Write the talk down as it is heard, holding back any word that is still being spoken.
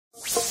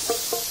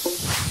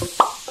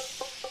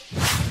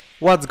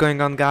What's going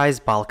on, guys?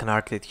 Balkan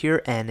Architect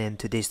here, and in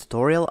today's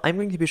tutorial I'm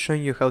going to be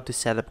showing you how to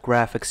set up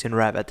graphics in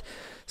Revit.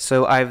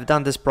 So I've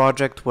done this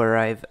project where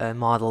I've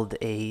modeled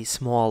a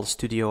small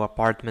studio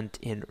apartment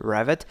in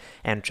Revit,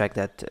 and check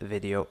that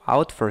video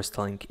out, first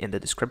link in the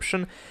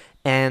description.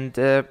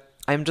 And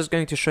I'm just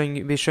going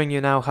to be showing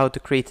you now how to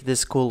create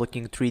this cool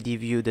looking 3D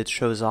view that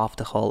shows off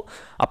the whole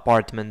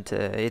apartment.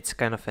 It's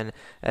kind of an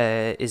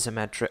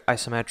isometric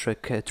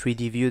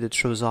 3D view that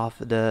shows off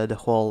the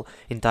whole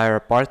entire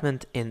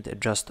apartment in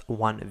just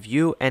one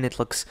view, and it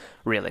looks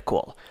really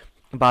cool.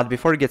 But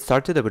before we get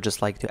started, I would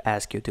just like to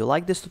ask you to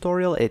like this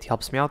tutorial. It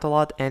helps me out a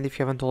lot, and if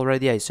you haven't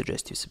already, I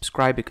suggest you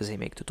subscribe because I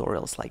make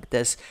tutorials like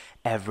this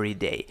every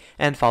day,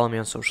 and follow me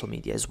on social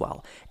media as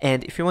well.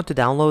 And if you want to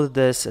download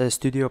this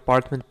studio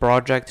apartment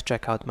project,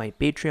 check out my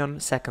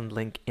Patreon, second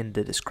link in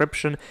the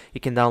description. You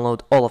can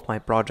download all of my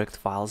project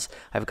files.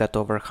 I've got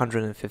over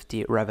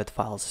 150 Revit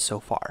files so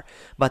far.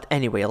 But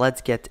anyway,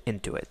 let's get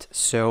into it.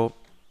 So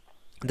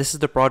this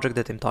is the project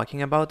that I'm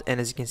talking about, and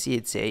as you can see,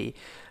 it's a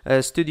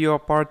studio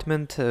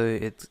apartment.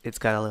 It's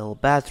got a little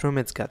bathroom,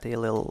 it's got a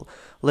little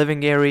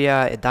living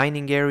area, a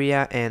dining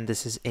area, and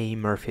this is a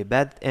Murphy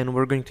bed. And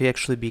we're going to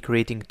actually be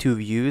creating two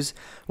views,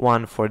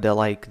 one for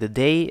the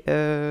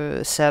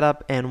day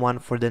setup and one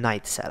for the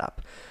night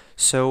setup.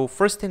 So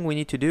first thing we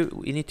need to do,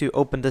 we need to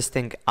open this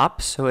thing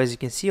up. So as you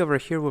can see over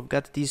here, we've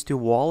got these two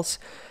walls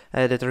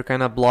that are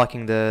kind of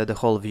blocking the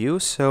whole view.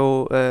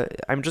 So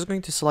I'm just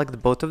going to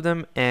select both of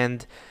them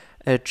and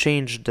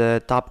change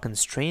the top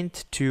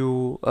constraint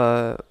to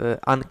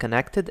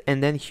unconnected,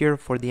 and then here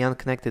for the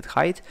unconnected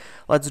height,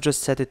 let's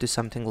just set it to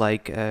something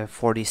like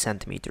 40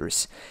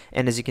 centimeters.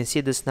 And as you can see,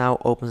 this now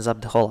opens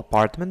up the whole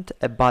apartment,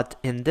 but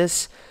in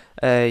this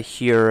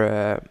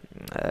here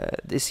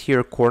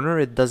corner,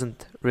 it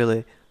doesn't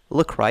really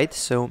look right.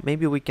 So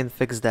maybe we can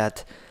fix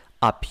that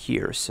up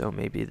here. So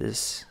maybe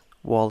this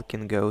wall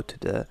can go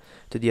to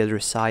the other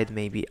side,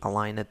 maybe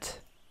align it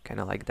kind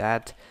of like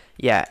that.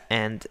 Yeah,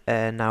 and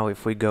now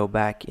if we go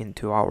back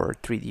into our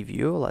 3D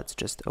view, let's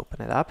just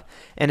open it up.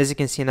 And as you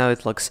can see, now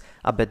it looks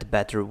a bit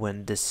better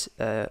when this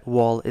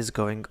wall is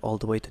going all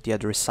the way to the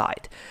other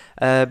side.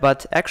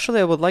 But actually,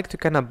 I would like to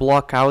kind of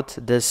block out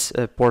this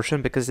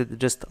portion because it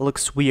just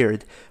looks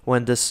weird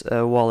when this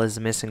wall is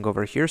missing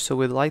over here. So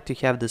we'd like to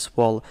have this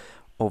wall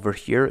over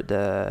here,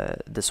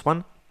 this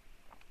one.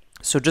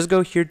 So just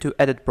go here to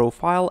Edit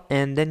Profile,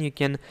 and then you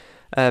can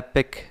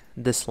pick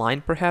this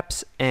line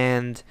perhaps,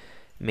 and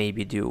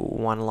maybe do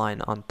one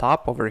line on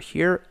top over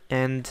here,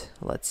 and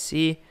let's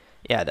see,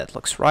 yeah, that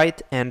looks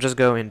right. And just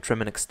go in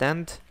Trim and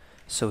Extend.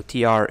 So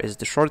TR is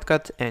the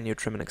shortcut, and you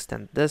trim and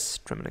extend this,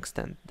 trim and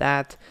extend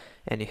that,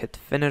 and you hit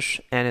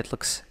Finish, and it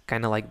looks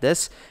kind of like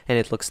this, and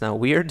it looks now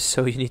weird,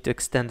 so you need to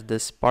extend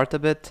this part a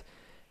bit.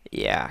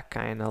 Yeah,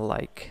 kind of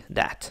like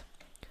that.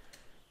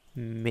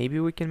 Maybe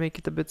we can make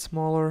it a bit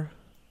smaller.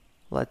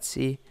 Let's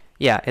see.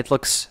 Yeah, it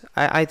looks,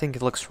 I think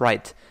it looks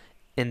right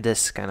in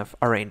this kind of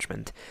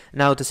arrangement.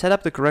 Now to set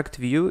up the correct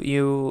view,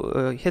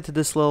 you hit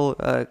this little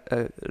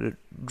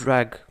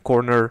drag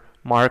corner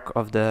mark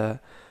of the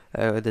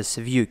this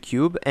view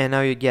cube, and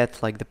now you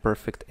get like the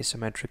perfect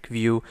isometric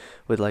view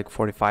with like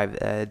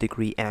 45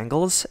 degree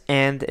angles.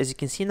 And as you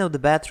can see, now the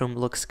bathroom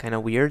looks kind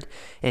of weird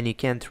and you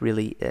can't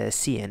really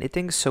see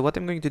anything. So what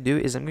I'm going to do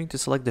is I'm going to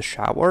select the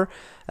shower,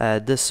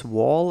 this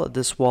wall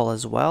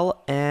as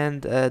well,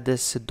 and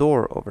this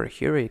door over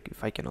here,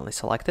 if I can only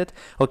select it.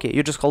 Okay,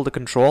 you just hold the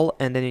control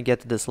and then you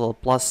get this little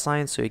plus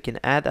sign so you can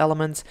add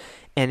elements,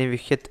 and if you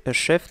hit a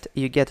shift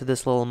you get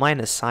this little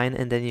minus sign,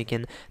 and then you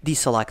can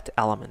deselect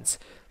elements.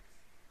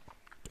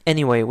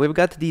 Anyway, we've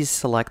got these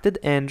selected,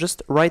 and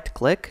just right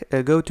click,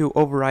 go to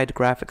Override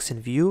Graphics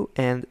in View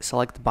and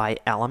select by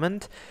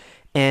element.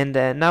 And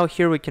now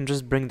here we can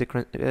just bring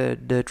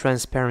the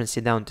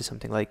transparency down to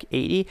something like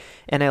 80,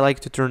 and I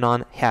like to turn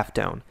on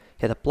halftone.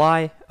 Hit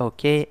apply,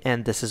 okay,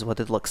 and this is what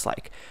it looks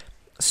like.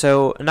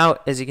 So now,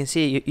 as you can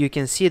see, you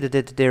can see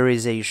that there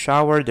is a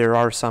shower, there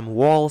are some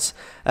walls,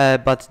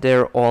 but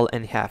they're all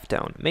in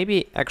halftone.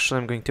 Maybe actually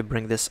I'm going to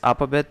bring this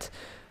up a bit,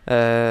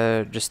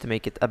 just to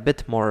make it a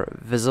bit more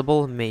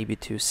visible, maybe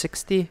to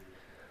 60.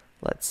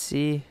 Let's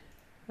see.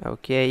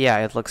 Okay, yeah,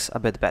 it looks a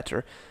bit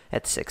better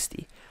at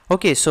 60.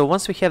 Okay, so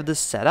once we have this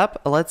set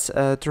up, let's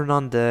turn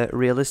on the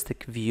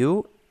realistic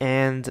view,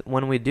 and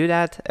when we do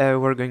that,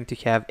 we're going to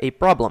have a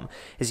problem.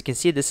 As you can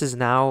see, this is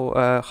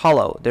now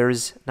hollow. There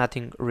is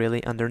nothing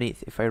really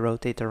underneath. If I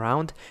rotate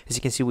around, as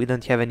you can see, we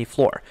don't have any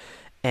floor.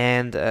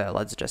 And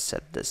let's just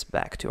set this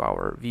back to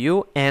our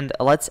view, and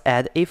let's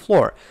add a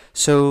floor.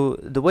 So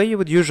the way you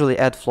would usually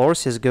add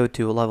floors is go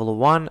to level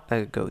 1,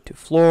 go to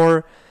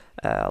floor,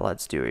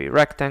 let's do a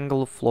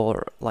rectangle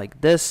floor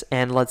like this,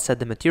 and let's set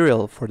the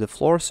material for the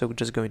floor. So we're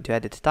just going to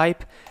edit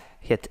type,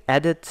 hit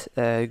edit,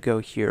 go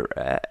here,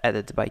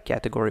 edit by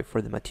category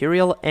for the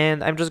material,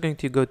 and I'm just going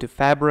to go to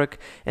fabric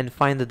and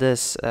find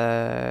this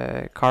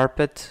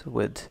carpet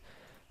with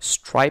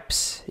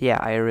stripes. Yeah,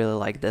 I really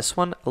like this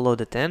one.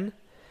 Load it in.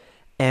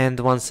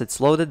 And once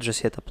it's loaded, just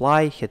hit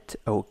apply, hit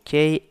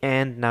OK,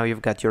 and now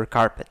you've got your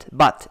carpet.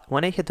 But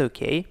when I hit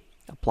OK,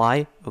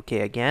 apply, okay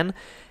again,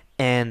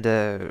 and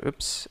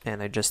oops,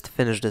 and I just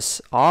finished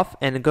this off,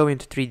 and go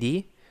into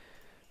 3D,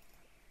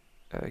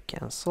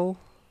 cancel.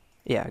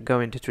 Yeah, go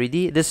into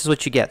 3D. This is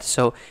what you get.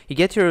 So you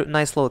get your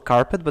nice little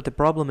carpet, but the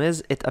problem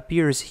is it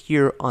appears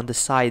here on the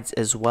sides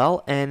as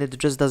well, and it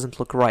just doesn't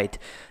look right.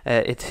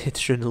 It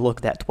shouldn't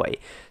look that way.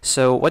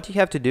 So what you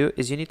have to do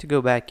is you need to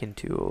go back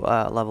into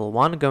level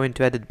 1, go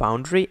into edit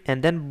boundary,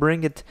 and then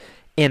bring it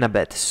in a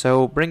bit.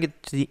 So bring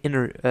it to the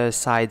inner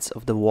sides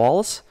of the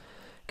walls,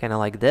 kind of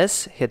like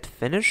this, hit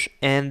finish,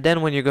 and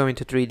then when you go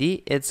into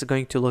 3D, it's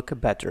going to look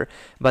better.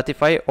 But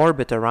if I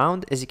orbit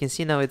around, as you can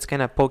see now, it's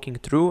kind of poking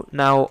through.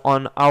 Now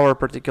on our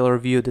particular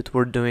view that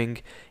we're doing,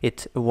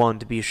 it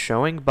won't be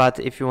showing, but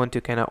if you want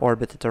to kind of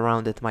orbit it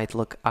around, it might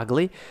look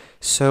ugly.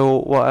 So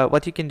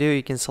what you can do,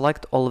 you can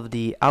select all of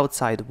the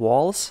outside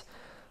walls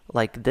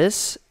like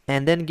this,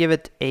 and then give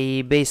it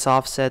a base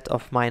offset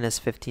of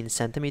 -15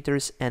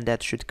 centimeters, and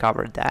that should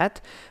cover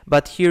that.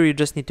 But here you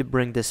just need to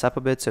bring this up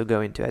a bit, so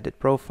go into edit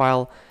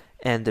profile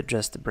and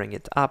just bring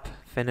it up,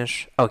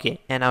 finish.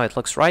 Okay, and now it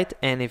looks right,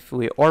 and if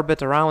we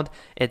orbit around,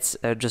 it's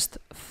just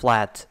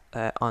flat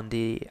on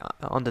the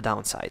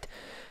downside.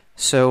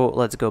 So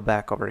let's go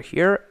back over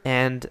here,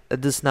 and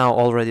this now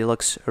already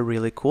looks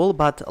really cool,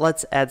 but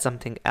let's add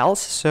something else.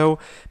 So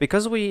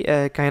because we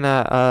kind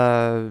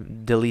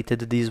of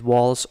deleted these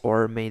walls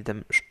or made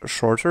them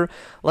shorter,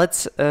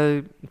 let's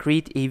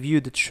create a view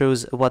that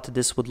shows what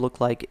this would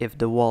look like if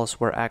the walls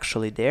were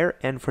actually there,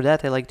 and for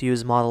that I like to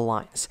use model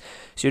lines.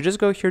 So you just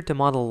go here to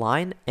model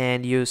line,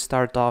 and you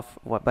start off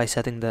by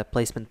setting the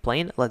placement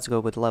plane. Let's go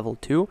with level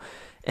 2,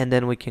 and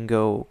then we can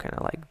go kind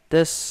of like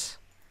this,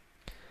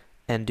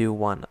 and do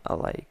one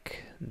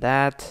like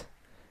that,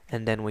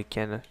 and then we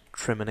can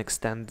trim and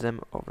extend them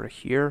over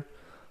here.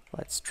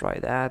 Let's try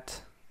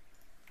that.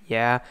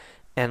 Yeah,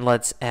 and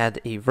let's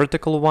add a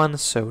vertical one.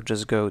 So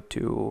just go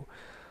to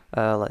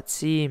let's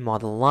see,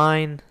 model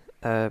line,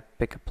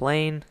 pick a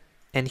plane,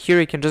 and here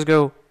you can just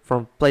go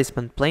from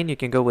placement plane. You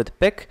can go with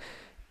pick,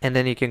 and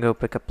then you can go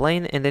pick a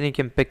plane, and then you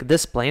can pick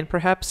this plane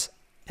perhaps,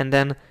 and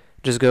then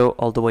just go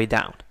all the way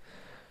down.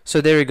 So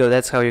there you go,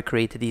 that's how you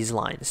create these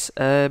lines.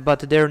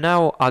 But they're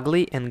now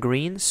ugly and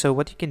green, so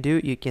what you can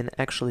do, you can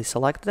actually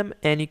select them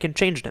and you can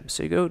change them.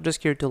 So you go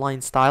just here to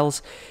line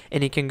styles,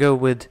 and you can go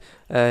with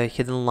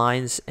hidden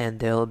lines, and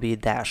they'll be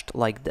dashed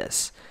like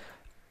this.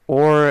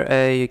 Or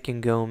you can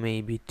go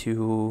maybe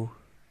to,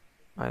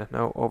 I don't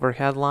know,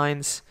 overhead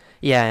lines.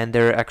 Yeah, and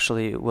there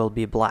actually will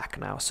be black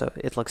now, so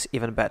it looks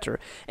even better.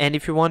 And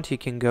if you want, you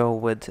can go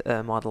with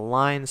model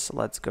lines.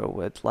 Let's go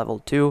with level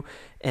 2,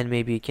 and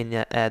maybe you can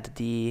add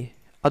the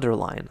other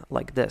line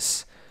like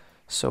this,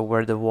 so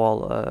where the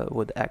wall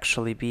would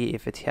actually be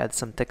if it had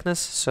some thickness.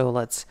 So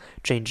let's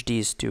change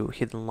these to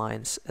hidden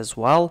lines as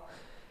well.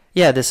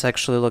 Yeah, this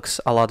actually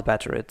looks a lot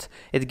better.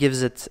 It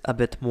gives it a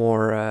bit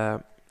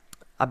more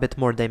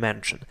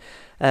dimension.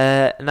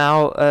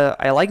 Now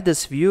I like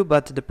this view,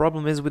 but the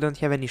problem is we don't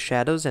have any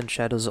shadows, and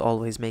shadows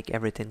always make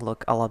everything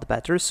look a lot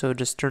better, so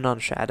just turn on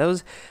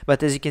shadows.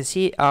 But as you can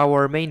see,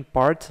 our main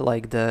part,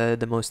 like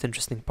the most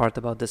interesting part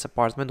about this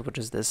apartment, which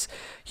is this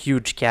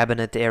huge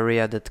cabinet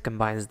area that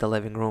combines the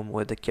living room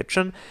with the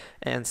kitchen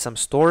and some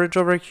storage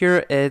over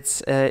here, it's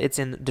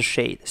in the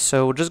shade.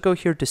 So just go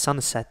here to sun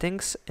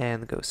settings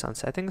and go sun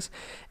settings,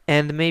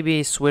 and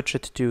maybe switch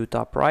it to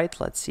top right.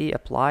 Let's see,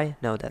 apply.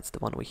 No, that's the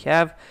one we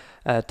have.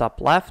 Top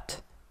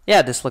left.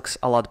 Yeah, this looks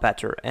a lot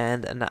better,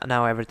 and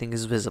now everything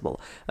is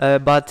visible.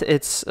 But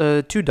it's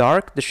too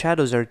dark, the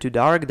shadows are too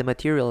dark, the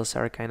materials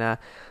are kind of,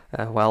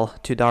 well,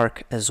 too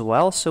dark as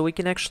well, so we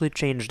can actually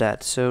change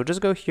that. So just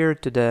go here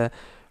to the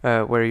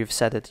where you've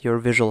set it, your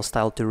visual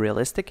style to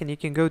realistic, and you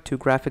can go to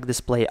graphic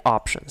display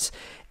options.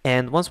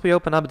 And once we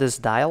open up this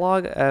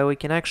dialog, we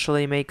can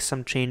actually make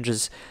some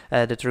changes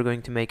that are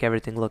going to make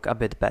everything look a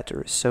bit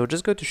better. So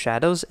just go to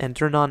shadows and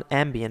turn on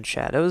ambient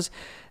shadows.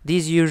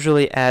 These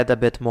usually add a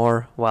bit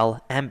more,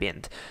 well,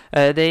 ambient.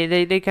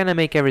 They kind of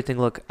make everything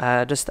look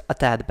just a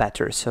tad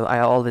better, so I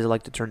always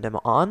like to turn them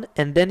on.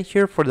 And then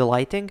here for the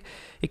lighting,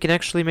 you can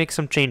actually make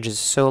some changes.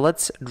 So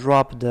let's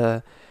drop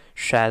the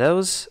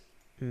shadows,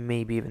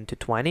 maybe even to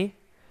 20.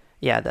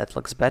 Yeah, that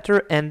looks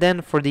better. And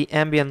then for the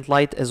ambient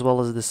light as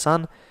well as the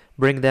sun,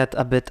 bring that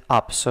a bit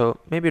up, so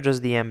maybe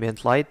just the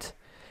ambient light.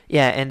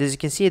 Yeah, and as you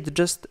can see, it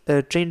just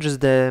changes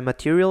the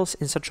materials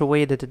in such a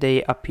way that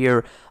they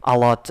appear a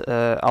lot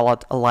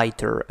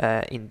lighter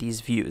in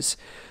these views.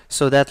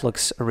 So that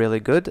looks really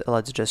good.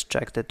 Let's just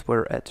check that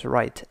we're at the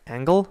right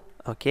angle.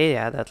 Okay,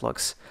 yeah, that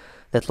looks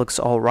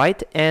all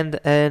right. And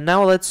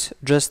now let's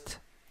just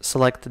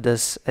select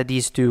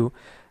these two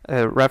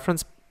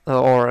reference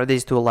or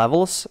these two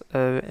levels,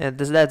 and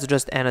that's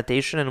just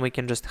annotation, and we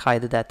can just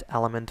hide that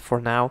element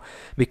for now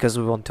because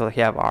we want to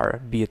have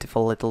our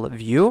beautiful little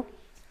view.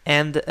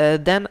 And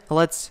then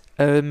let's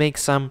make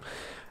some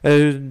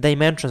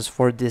dimensions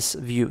for this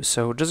view.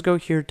 So just go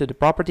here to the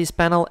properties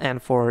panel,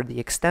 and for the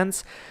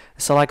extents,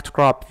 select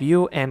crop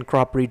view and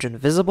crop region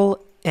visible,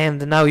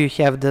 and now you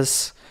have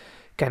this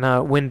kind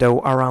of window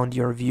around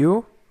your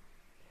view.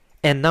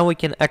 And now we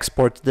can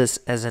export this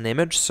as an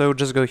image. So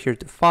just go here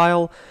to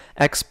File,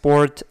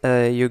 Export,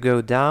 you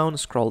go down,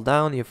 scroll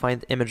down, you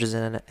find Images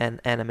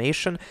and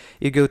Animation,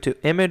 you go to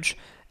Image,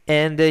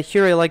 and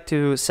here I like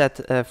to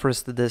set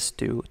first this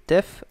to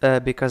TIFF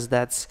because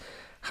that's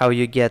how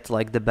you get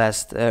like the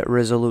best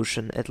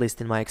resolution, at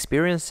least in my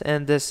experience,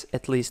 and this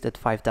at least at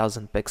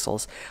 5000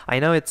 pixels. I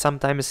know it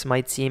sometimes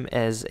might seem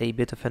as a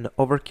bit of an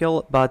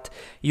overkill, but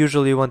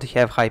usually you want to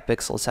have high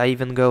pixels. I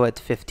even go at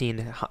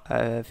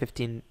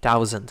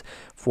 15,000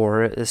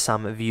 for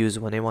some views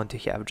when I want to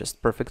have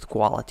just perfect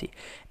quality.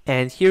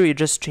 And here you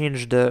just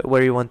change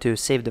where you want to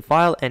save the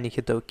file and you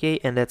hit OK,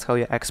 and that's how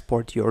you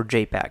export your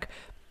JPEG.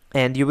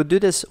 And you would do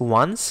this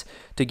once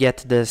to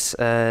get this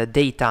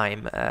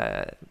daytime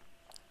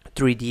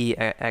 3D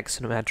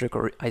axonometric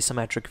or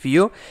isometric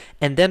view,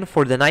 and then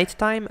for the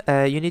nighttime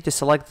you need to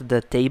select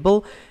the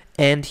table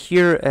and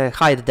here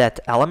hide that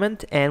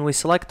element, and we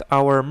select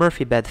our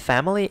Murphy bed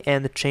family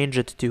and change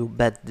it to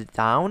bed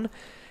down,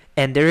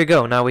 and there you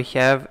go. Now we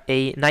have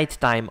a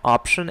nighttime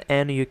option,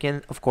 and you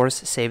can of course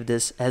save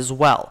this as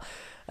well.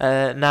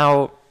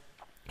 Now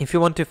if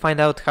you want to find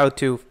out how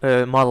to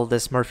model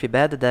this Murphy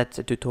bed, that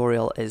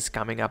tutorial is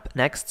coming up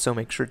next, so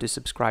make sure to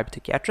subscribe to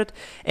catch it.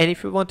 And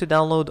if you want to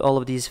download all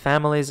of these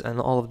families and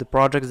all of the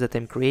projects that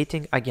I'm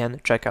creating,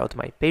 again, check out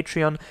my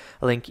Patreon,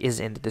 link is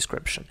in the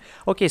description.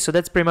 Okay, so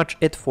that's pretty much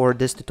it for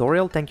this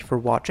tutorial. Thank you for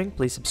watching.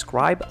 Please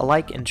subscribe,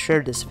 like, and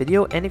share this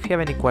video. And if you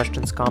have any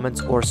questions,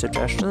 comments, or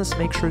suggestions,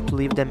 make sure to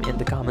leave them in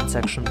the comment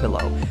section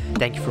below.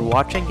 Thank you for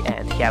watching,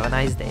 and have a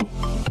nice day.